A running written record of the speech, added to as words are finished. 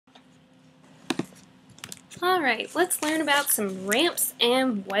Alright, let's learn about some ramps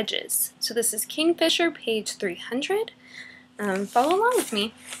and wedges. So this is Kingfisher, page 300. Follow along with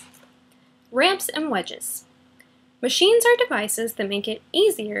me. Ramps and wedges. Machines are devices that make it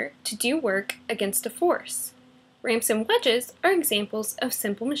easier to do work against a force. Ramps and wedges are examples of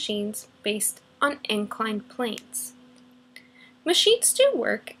simple machines based on inclined planes. Machines do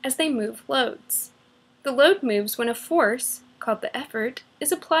work as they move loads. The load moves when a force, called the effort,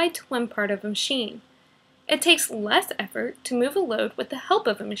 is applied to one part of a machine. It takes less effort to move a load with the help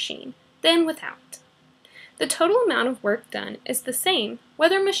of a machine than without. The total amount of work done is the same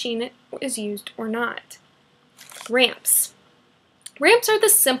whether a machine is used or not. Ramps. Ramps are the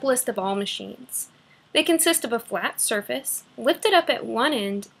simplest of all machines. They consist of a flat surface lifted up at one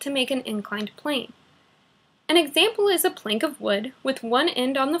end to make an inclined plane. An example is a plank of wood with one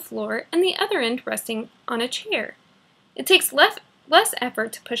end on the floor and the other end resting on a chair. It takes less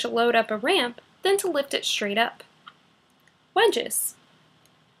effort to push a load up a ramp than to lift it straight up. Wedges.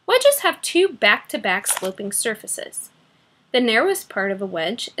 Wedges have two back-to-back sloping surfaces. The narrowest part of a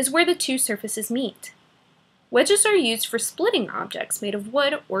wedge is where the two surfaces meet. Wedges are used for splitting objects made of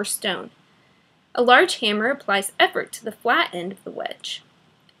wood or stone. A large hammer applies effort to the flat end of the wedge.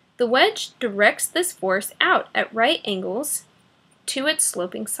 The wedge directs this force out at right angles to its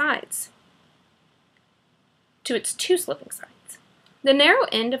sloping sides. To its two sloping sides. The narrow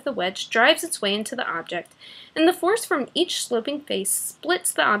end of the wedge drives its way into the object, and the force from each sloping face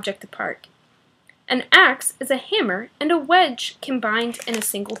splits the object apart. An axe is a hammer and a wedge combined in a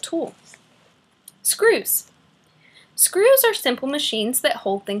single tool. Screws. Screws are simple machines that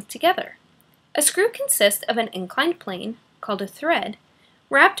hold things together. A screw consists of an inclined plane, called a thread,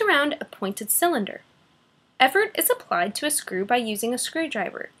 wrapped around a pointed cylinder. Effort is applied to a screw by using a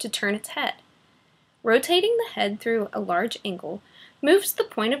screwdriver to turn its head. Rotating the head through a large angle moves the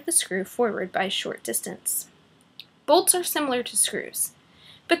point of the screw forward by a short distance. Bolts are similar to screws,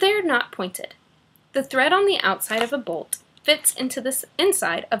 but they are not pointed. The thread on the outside of a bolt fits into the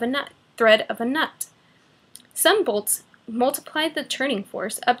inside of a thread of a nut. Some bolts multiply the turning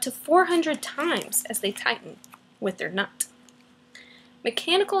force up to 400 times as they tighten with their nut.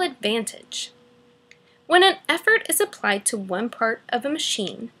 Mechanical advantage. When an effort is applied to one part of a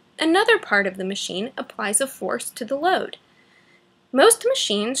machine, another part of the machine applies a force to the load. Most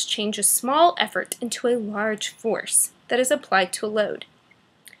machines change a small effort into a large force that is applied to a load.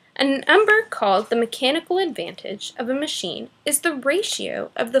 A number called the mechanical advantage of a machine is the ratio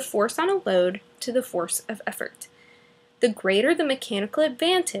of the force on a load to the force of effort. The greater the mechanical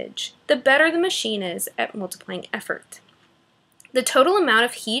advantage, the better the machine is at multiplying effort. The total amount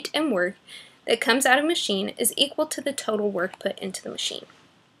of heat and work that comes out of a machine is equal to the total work put into the machine.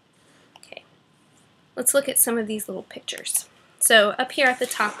 Okay, let's look at some of these little pictures. So up here at the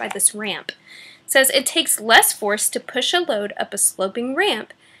top by this ramp, it says it takes less force to push a load up a sloping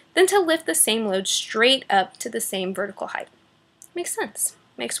ramp than to lift the same load straight up to the same vertical height. Makes sense.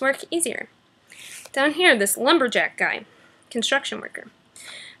 Makes work easier. Down here, this lumberjack guy, construction worker.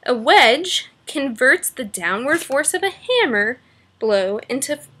 A wedge converts the downward force of a hammer blow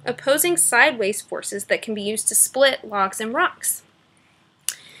into opposing sideways forces that can be used to split logs and rocks.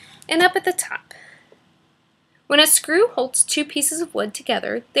 And up at the top, when a screw holds two pieces of wood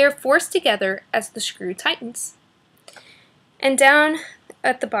together, they are forced together as the screw tightens. And down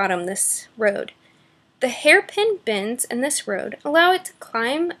at the bottom, this road. The hairpin bends in this road allow it to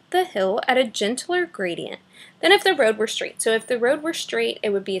climb the hill at a gentler gradient than if the road were straight. So if the road were straight, it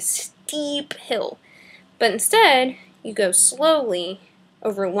would be a steep hill. But instead, you go slowly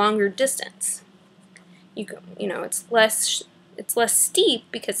over a longer distance. It's less steep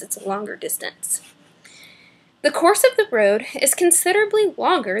because it's a longer distance. The course of the road is considerably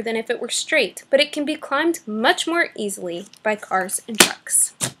longer than if it were straight, but it can be climbed much more easily by cars and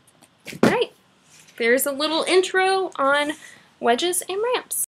trucks. All right, there's a little intro on wedges and ramps.